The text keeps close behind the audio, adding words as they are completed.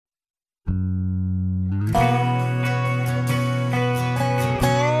My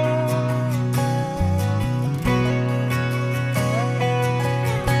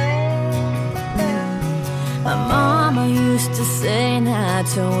mama used to say not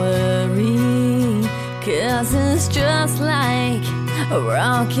to worry, 'cause it's just like a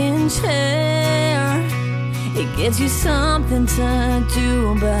rocking chair. It gives you something to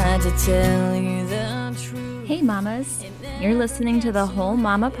do, but to tell you the truth. Hey mamas, you're listening to the Whole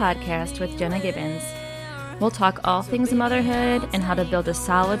Mama podcast with Jenna Gibbons. We'll talk all things motherhood and how to build a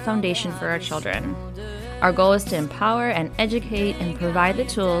solid foundation for our children. Our goal is to empower and educate and provide the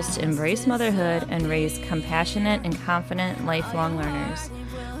tools to embrace motherhood and raise compassionate and confident lifelong learners.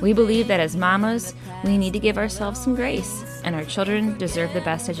 We believe that as mamas, we need to give ourselves some grace, and our children deserve the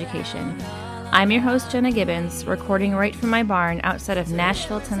best education. I'm your host, Jenna Gibbons, recording right from my barn outside of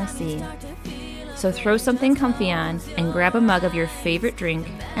Nashville, Tennessee. So throw something comfy on and grab a mug of your favorite drink,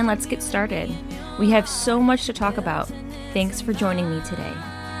 and let's get started. We have so much to talk about. Thanks for joining me today.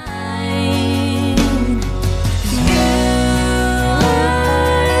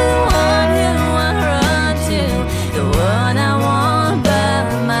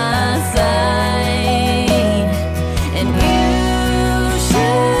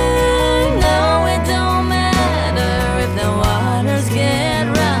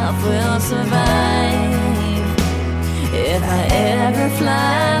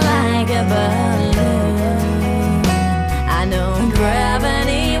 Fly like a balloon. I know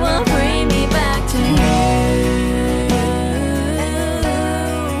gravity will bring me back to you.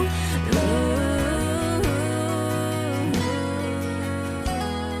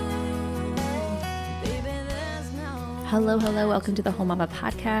 Hello, welcome to the Whole Mama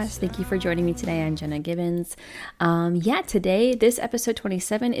podcast. Thank you for joining me today. I'm Jenna Gibbons. Today, this episode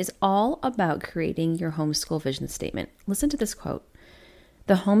 27 is all about creating your homeschool vision statement. Listen to this quote.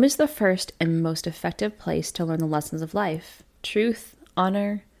 The home is the first and most effective place to learn the lessons of life: truth,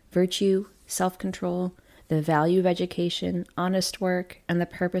 honor, virtue, self-control, the value of education, honest work, and the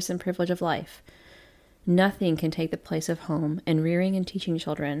purpose and privilege of life. Nothing can take the place of home in rearing and teaching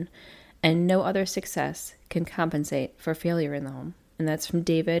children, and no other success can compensate for failure in the home. And that's from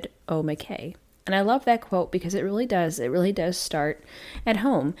David O. McKay. And I love that quote because it really does start at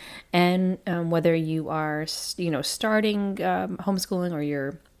home. And whether you are, starting homeschooling, or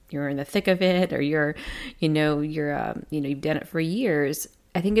you're in the thick of it, or you've done it for years,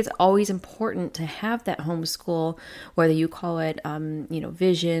 I think it's always important to have that homeschool, whether you call it,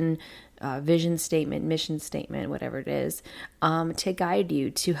 vision statement, mission statement, whatever it is, to guide you,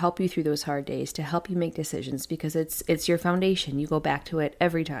 to help you through those hard days, to help you make decisions, because it's your foundation. You go back to it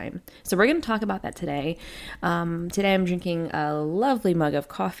every time. So we're going to talk about that today. Today I'm drinking a lovely mug of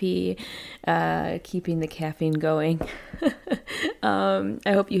coffee, keeping the caffeine going. I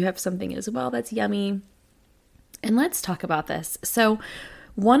hope you have something as well that's yummy. And let's talk about this. So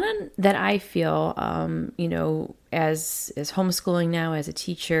one that I feel, as homeschooling now, as a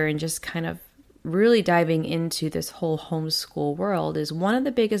teacher, and just kind of really diving into this whole homeschool world, is one of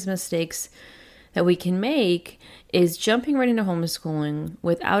the biggest mistakes that we can make is jumping right into homeschooling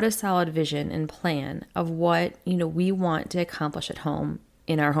without a solid vision and plan of what, we want to accomplish at home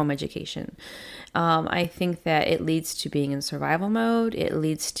in our home education. I think that it leads to being in survival mode. It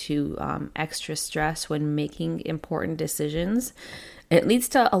leads to extra stress when making important decisions. It leads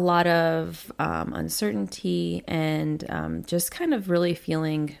to a lot of uncertainty and just kind of really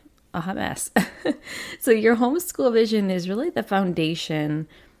feeling a hot mess. So your homeschool vision is really the foundation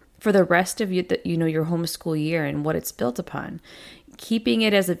for the rest of your homeschool year and what it's built upon. Keeping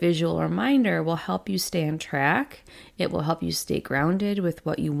it as a visual reminder will help you stay on track. It will help you stay grounded with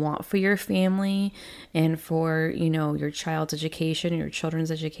what you want for your family and for, your child's education, your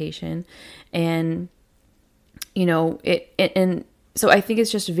children's education. And, so I think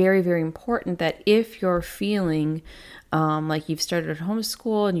it's just very, very important that if you're feeling like you've started a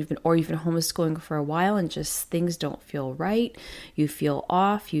homeschool and you've been homeschooling for a while and just things don't feel right, you feel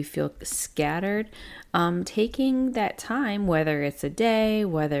off, you feel scattered, taking that time, whether it's a day,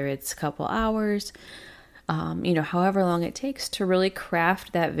 whether it's a couple hours, however long it takes, to really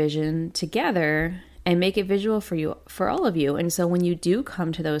craft that vision together and make it visual for all of you. And so when you do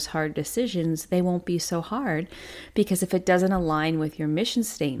come to those hard decisions, they won't be so hard, because if it doesn't align with your mission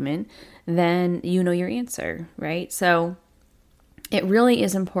statement, then you know your answer, right? So it really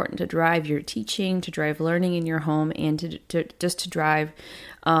is important to drive your teaching, to drive learning in your home, and to drive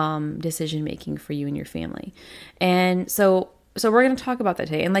decision making for you and your family. And so we're going to talk about that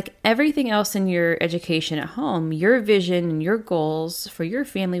today. And like everything else in your education at home, your vision and your goals for your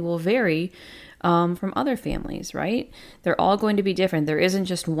family will vary from other families, right? They're all going to be different. There isn't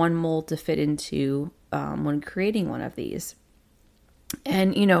just one mold to fit into when creating one of these.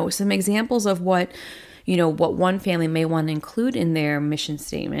 And, some examples of what one family may want to include in their mission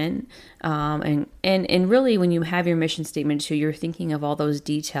statement. And really when you have your mission statement too, you're thinking of all those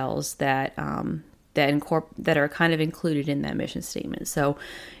details that are kind of included in that mission statement. So,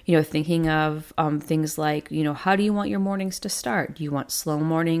 thinking of things like, how do you want your mornings to start? Do you want slow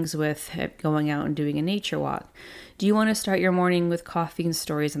mornings with going out and doing a nature walk? Do you want to start your morning with coffee and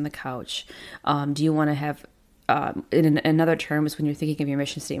stories on the couch? Do you want to have, in other terms, when you're thinking of your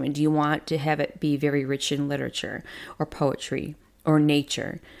mission statement, do you want to have it be very rich in literature or poetry or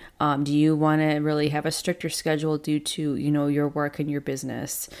nature? Do you want to really have a stricter schedule due to, your work and your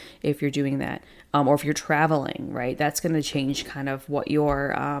business if you're doing that? Or if you're traveling, right? That's going to change kind of what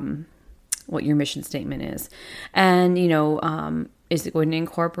your mission statement is. And, is it going to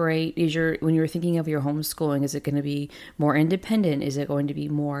incorporate, when you're thinking of your homeschooling, is it going to be more independent? Is it going to be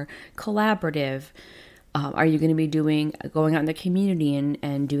more collaborative? Are you going to be going out in the community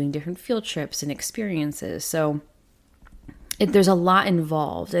and doing different field trips and experiences? So there's a lot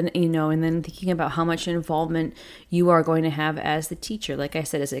involved, and then thinking about how much involvement you are going to have as the teacher. Like I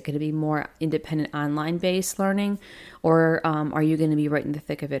said, is it going to be more independent online based learning, or are you going to be right in the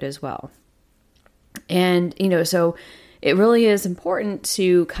thick of it as well? And so it really is important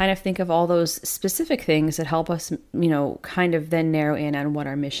to kind of think of all those specific things that help us, kind of then narrow in on what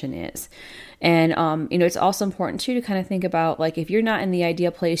our mission is. And, it's also important too to kind of think about, like, if you're not in the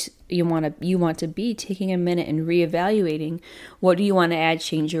ideal place you want to be, taking a minute and reevaluating what do you want to add,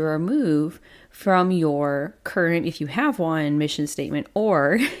 change, or remove from your current, if you have one, mission statement,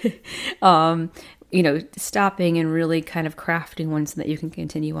 or, stopping and really kind of crafting one so that you can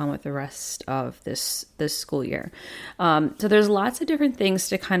continue on with the rest of this school year. So there's lots of different things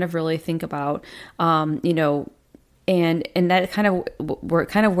to kind of really think about, and that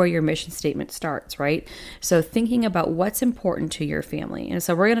kind of where your mission statement starts, right? So thinking about what's important to your family. And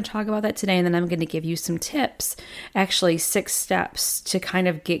so we're going to talk about that today, and then I'm going to give you some tips, actually 6 steps to kind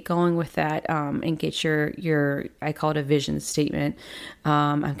of get going with that, and get your I call it a vision statement.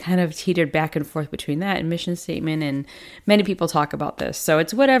 I'm kind of teetered back and forth between that and mission statement, and many people talk about this. So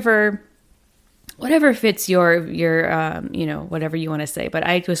it's whatever fits your whatever you want to say, but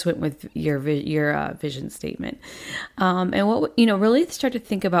I just went with your vision statement. And what, really start to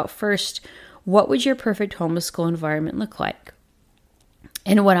think about first, what would your perfect homeschool environment look like?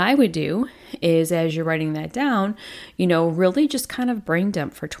 And what I would do is, as you're writing that down, really just kind of brain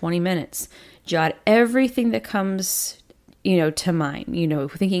dump for 20 minutes, jot everything that comes, to mind,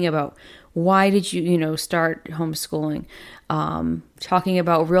 thinking about why did you, start homeschooling? Talking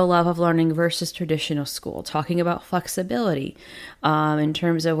about real love of learning versus traditional school, talking about flexibility, in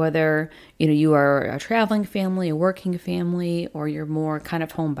terms of whether, you are a traveling family, a working family, or you're more kind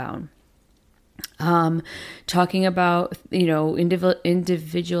of homebound. Talking about,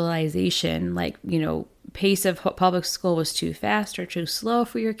 individualization, like, pace of public school was too fast or too slow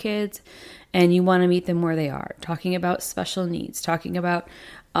for your kids, and you want to meet them where they are. Talking about special needs, talking about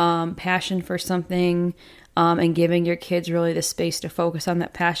passion for something, and giving your kids really the space to focus on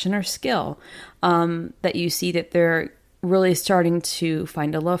that passion or skill that you see that they're really starting to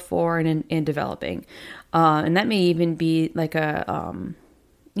find a love for and developing. And that may even be like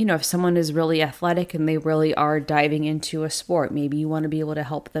if someone is really athletic and they really are diving into a sport, maybe you want to be able to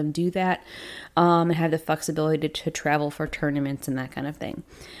help them do that, and have the flexibility to travel for tournaments and that kind of thing.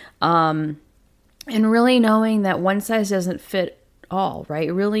 And really knowing that one size doesn't fit all,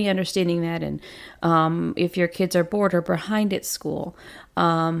 right? Really understanding that, and if your kids are bored or behind at school,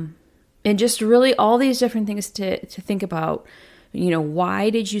 and just really all these different things to think about. Why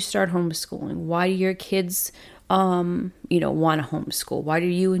did you start homeschooling? Why do your kids want to homeschool? Why do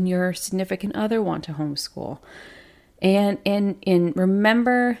you and your significant other want to homeschool? And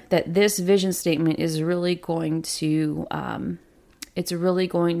remember that this vision statement is really going to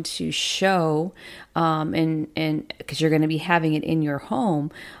show, and because you're going to be having it in your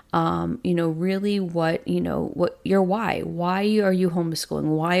home, really what your why are you homeschooling?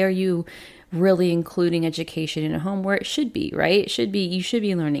 Why are you really including education in a home where it should be, right? You should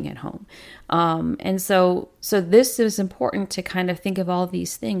be learning at home. And so this is important to kind of think of all of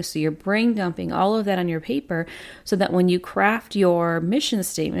these things. So you're brain dumping all of that on your paper so that when you craft your mission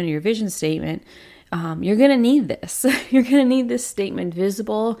statement or your vision statement, you're going to need this. You're going to need this statement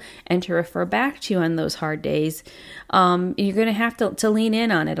visible and to refer back to on those hard days. You're going to have to lean in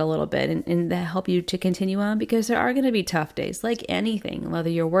on it a little bit and that help you to continue on, because there are going to be tough days, like anything, whether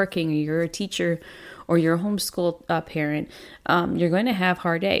you're working or you're a teacher or you're a homeschool parent. You're going to have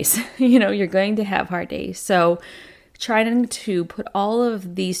hard days. You're going to have hard days. So trying to put all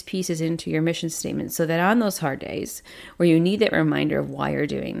of these pieces into your mission statement so that on those hard days where you need that reminder of why you're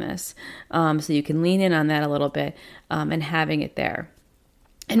doing this, so you can lean in on that a little bit, and having it there.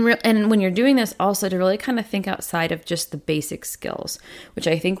 And when you're doing this, also to really kind of think outside of just the basic skills, which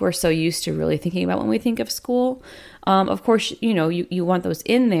I think we're so used to really thinking about when we think of school. Of course, you want those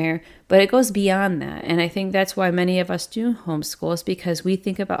in there, but it goes beyond that. And I think that's why many of us do homeschool, is because we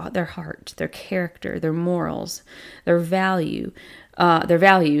think about their heart, their character, their morals, their values,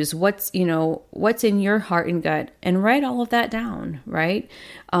 what's in your heart and gut, and write all of that down, right?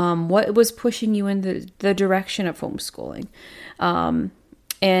 What was pushing you in the direction of homeschooling.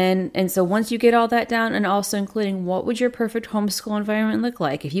 And so once you get all that down, and also including what would your perfect homeschool environment look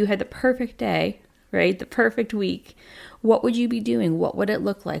like? If you had the perfect day, right, the perfect week, what would you be doing? What would it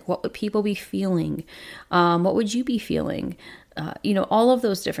look like? What would people be feeling? What would you be feeling? All of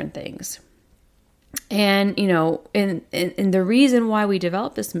those different things. And, and the reason why we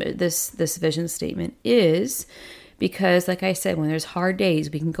developed this vision statement is because, like I said, when there's hard days,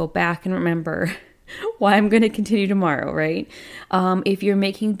 we can go back and remember why I'm going to continue tomorrow, right? If you're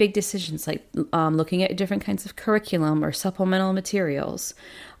making big decisions like looking at different kinds of curriculum or supplemental materials,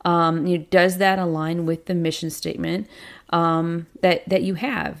 does that align with the mission statement that you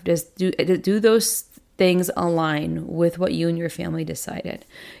have? Do those things align with what you and your family decided?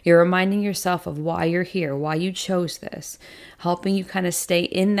 You're reminding yourself of why you're here, why you chose this, helping you kind of stay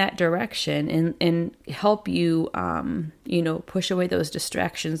in that direction and help you, push away those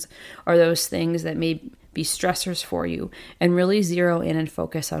distractions or those things that may be stressors for you, and really zero in and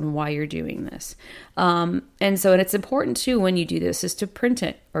focus on why you're doing this. And it's important too, when you do this, is to print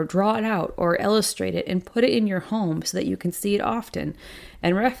it or draw it out or illustrate it and put it in your home so that you can see it often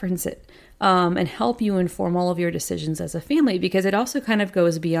and reference it. And help you inform all of your decisions as a family, because it also kind of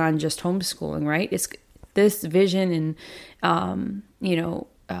goes beyond just homeschooling, right? It's this vision and,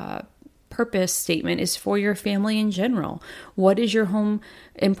 purpose statement is for your family in general. What is your home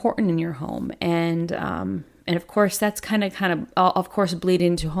important in your home? And of course, that's kind of bleed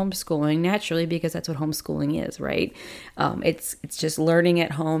into homeschooling naturally, because that's what homeschooling is, right? It's just learning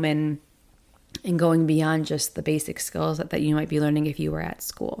at home and going beyond just the basic skills that you might be learning if you were at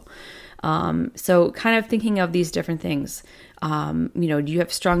school. So kind of thinking of these different things. Do you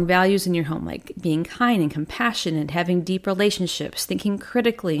have strong values in your home, like being kind and compassionate, having deep relationships, thinking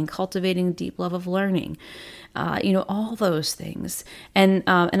critically, and cultivating a deep love of learning? All those things. And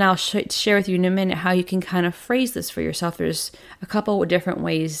I'll share with you in a minute how you can kind of phrase this for yourself. There's a couple of different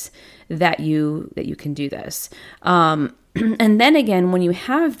ways that you can do this. And then again, when you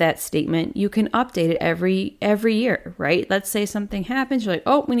have that statement, you can update it every year, right? Let's say something happens, you're like,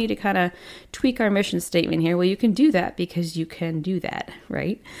 oh, we need to kind of tweak our mission statement here. Well, you can do that because you can do that,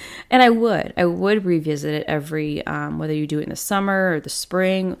 right? And I would revisit it every, whether you do it in the summer or the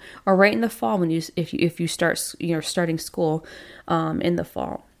spring or right in the fall if you start, starting school, in the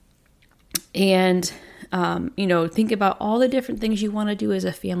fall. And think about all the different things you want to do as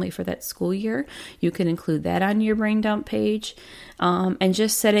a family for that school year. You can include that on your brain dump page, and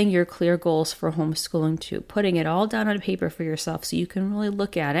just setting your clear goals for homeschooling too, putting it all down on paper for yourself so you can really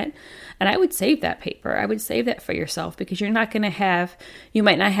look at it. And I would save that paper. I would save that for yourself, because you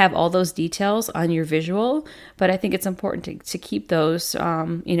might not have all those details on your visual, but I think it's important to keep those,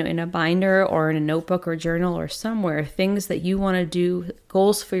 in a binder or in a notebook or journal or somewhere, things that you want to do,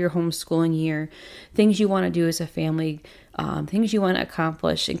 goals for your homeschooling year, things you want to do as a family, things you want to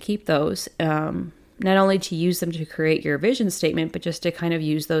accomplish, and keep those, not only to use them to create your vision statement, but just to kind of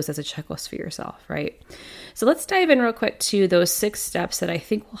use those as a checklist for yourself, right? So let's dive in real quick to those 6 steps that I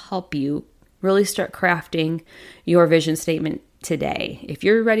think will help you really start crafting your vision statement today. If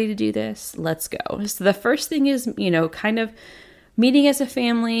you're ready to do this, let's go. So the first thing is, kind of meeting as a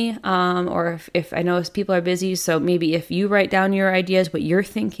family, or if I know people are busy, so maybe if you write down your ideas, what you're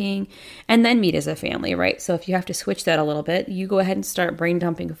thinking, and then meet as a family, right? So if you have to switch that a little bit, you go ahead and start brain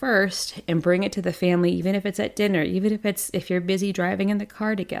dumping first and bring it to the family, even if it's at dinner, even if you're busy driving in the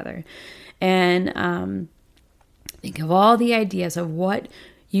car together. And think of all the ideas of what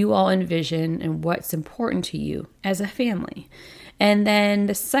you all envision and what's important to you as a family. And then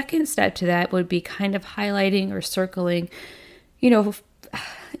the second step to that would be kind of highlighting or circling.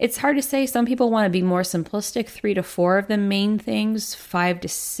 It's hard to say. Some people want to be more simplistic, 3 to 4 of the main things, 5 to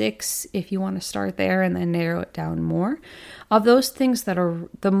 6 if you want to start there, and then narrow it down more of those things that are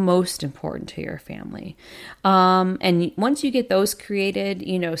the most important to your family. And once you get those created,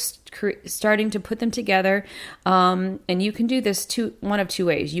 starting to put them together, and you can do this one of 2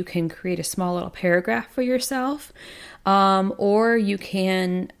 ways. You can create a small little paragraph for yourself, or you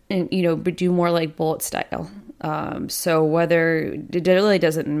can, do more like bullet style. So whether it really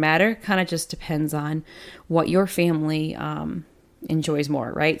doesn't matter, kind of just depends on what your family enjoys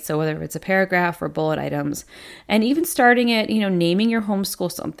more, right? So whether it's a paragraph or bullet items, and even starting it, naming your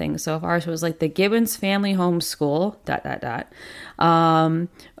homeschool something. So if ours was like the Gibbons family homeschool, ...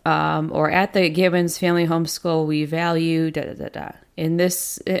 or at the Gibbons family homeschool, we value ... In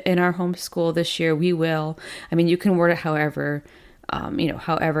our homeschool this year, we will. I mean, you can word it however,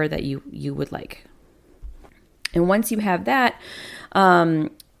 however that you would like. And once you have that, in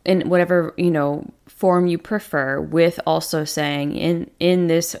whatever, form you prefer, with also saying in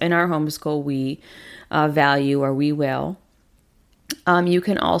our homeschool, we value or we will. You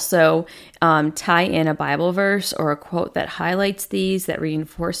can also tie in a Bible verse or a quote that highlights these, that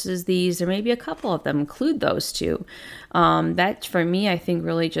reinforces these, or maybe a couple of them. Include those two. That, for me, I think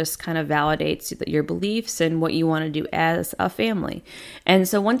really just kind of validates your beliefs and what you want to do as a family. And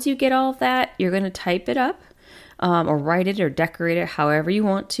so once you get all of that, you're going to type it up. Or write it or decorate it however you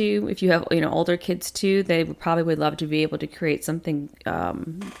want to. If you have older kids too, they probably would love to be able to create something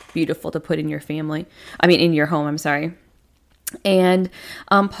beautiful to put in your in your home. I'm sorry. And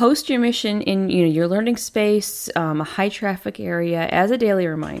post your mission in your learning space, a high traffic area, as a daily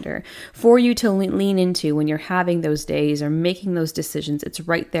reminder for you to lean into when you're having those days or making those decisions. It's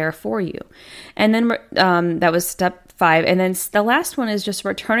right there for you. And then that was step 5. And then the last one is just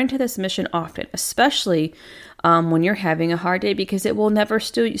returning to this mission often, especially when you're having a hard day, because it will never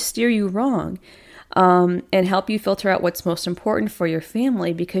steer you wrong. And help you filter out what's most important for your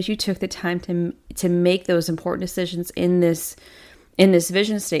family, because you took the time to make those important decisions in this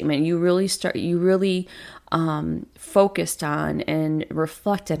vision statement. You really focused on and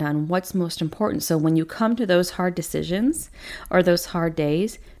reflected on what's most important. So when you come to those hard decisions or those hard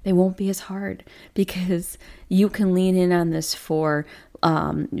days, they won't be as hard, because you can lean in on this for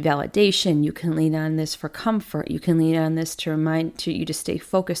validation. You can lean on this for comfort. You can lean on this to remind you to stay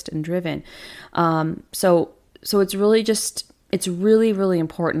focused and driven. So it's really it's really, really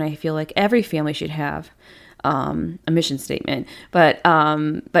important. I feel like every family should have a mission statement, but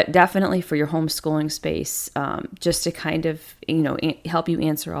definitely for your homeschooling space, just to kind of, help you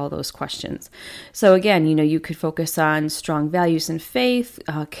answer all those questions. So again, you could focus on strong values and faith,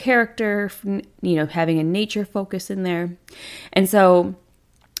 character, having a nature focus in there. And so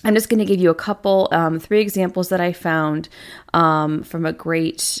I'm just going to give you a couple, 3 examples that I found from a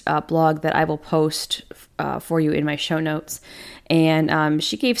great blog that I will post for you in my show notes. And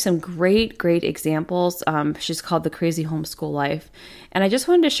she gave some great examples. She's called The Crazy Homeschool Life. And I just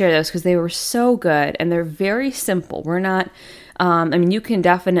wanted to share those because they were so good and they're very simple. We're not, you can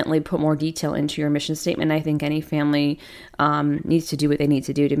definitely put more detail into your mission statement. I think any family needs to do what they need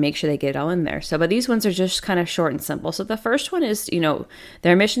to do to make sure they get it all in there. But these ones are just kind of short and simple. So the first one is,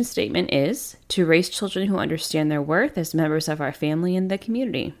 their mission statement is to raise children who understand their worth as members of our family and the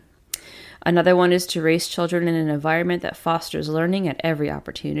community. Another one is to raise children in an environment that fosters learning at every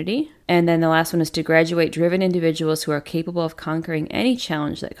opportunity. And then the last one is to graduate driven individuals who are capable of conquering any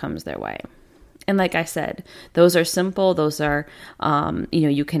challenge that comes their way. And like I said, those are simple. Those are,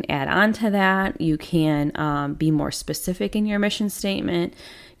 you can add on to that. You can be more specific in your mission statement.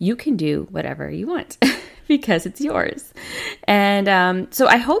 You can do whatever you want because it's yours. And so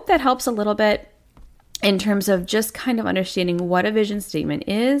I hope that helps a little bit in terms of just kind of understanding what a vision statement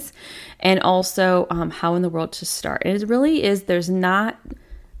is, and also how in the world to start. And it really is, there's not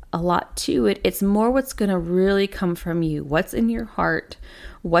a lot to it. It's more what's going to really come from you, what's in your heart,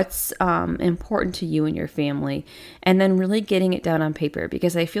 what's important to you and your family, and then really getting it down on paper.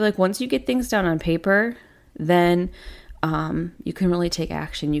 Because I feel like once you get things down on paper, then you can really take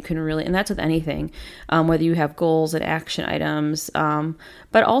action. You can really, and that's with anything, whether you have goals and action items,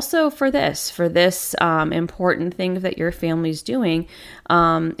 but also for this important thing that your family's doing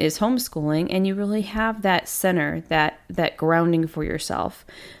is homeschooling, and you really have that center, that grounding for yourself.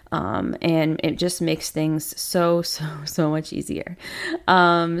 And it just makes things so much easier.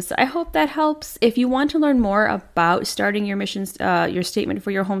 So I hope that helps. If you want to learn more about starting your missions, your statement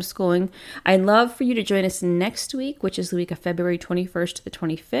for your homeschooling, I'd love for you to join us next week, which is the week of February 21st to the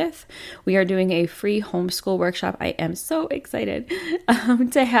 25th. We are doing a free homeschool workshop. I am so excited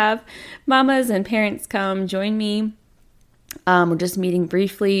to have mamas and parents come join me. We're just meeting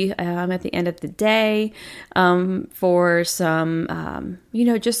briefly at the end of the day for some,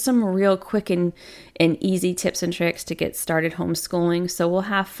 just some real quick and easy tips and tricks to get started homeschooling. So we'll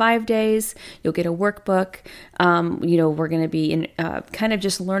have 5 days. You'll get a workbook. We're going to be in kind of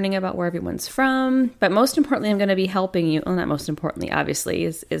just learning about where everyone's from. But most importantly, I'm going to be helping you. Well, not most importantly, obviously,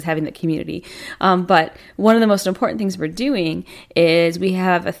 is having the community. But one of the most important things we're doing is we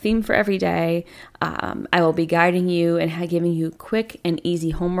have a theme for every day. I will be guiding you and giving you quick and easy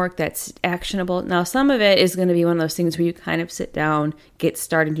homework that's actionable. Now, some of it is going to be one of those things where you kind of sit down, get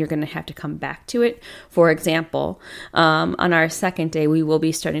started, and you're going to have to come back to it. For example, on our second day, we will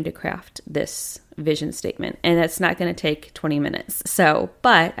be starting to craft this vision statement, and that's not going to take 20 minutes.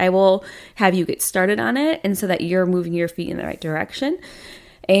 But I will have you get started on it, and so that you're moving your feet in the right direction.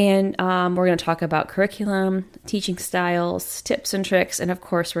 And we're going to talk about curriculum, teaching styles, tips and tricks, and of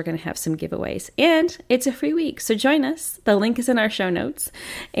course, we're going to have some giveaways. And it's a free week, so join us. The link is in our show notes.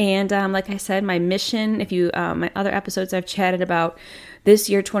 And like I said, my mission, my other episodes I've chatted about this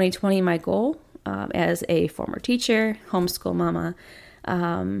year, 2020, my goal as a former teacher, homeschool mama,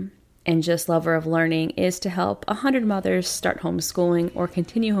 and just lover of learning is to help 100 mothers start homeschooling or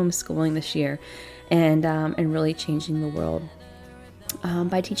continue homeschooling this year, and really changing the world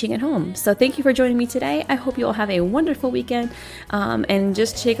by teaching at home. So thank you for joining me today. I hope you all have a wonderful weekend, and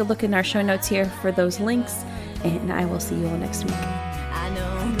just take a look in our show notes here for those links, and I will see you all next week. I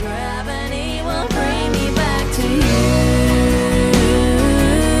know gravity will bring me back to you.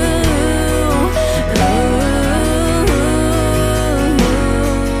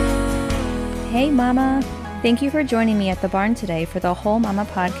 Hey Mama, thank you for joining me at the barn today for the Whole Mama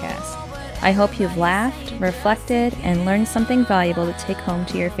podcast. I hope you've laughed, reflected, and learned something valuable to take home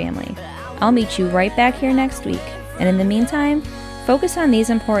to your family. I'll meet you right back here next week. And in the meantime, focus on these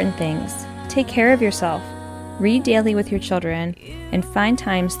important things. Take care of yourself, read daily with your children, and find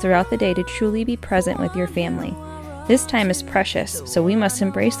times throughout the day to truly be present with your family. This time is precious, so we must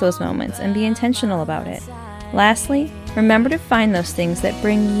embrace those moments and be intentional about it. Lastly, remember to find those things that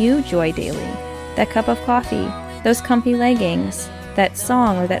bring you joy daily. That cup of coffee, those comfy leggings, that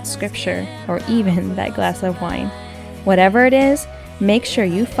song or that scripture, or even that glass of wine. Whatever it is, make sure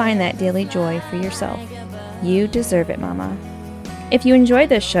you find that daily joy for yourself. You deserve it, Mama. If you enjoyed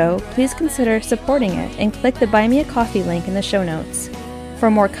this show, please consider supporting it and click the Buy Me a Coffee link in the show notes.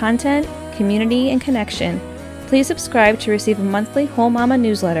 For more content, community, and connection, please subscribe to receive a monthly Whole Mama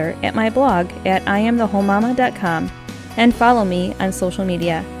newsletter at my blog at iamthewholemama.com, and follow me on social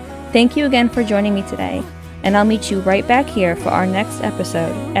media. Thank you again for joining me today, and I'll meet you right back here for our next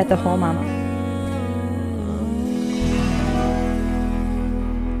episode at The Whole Mama.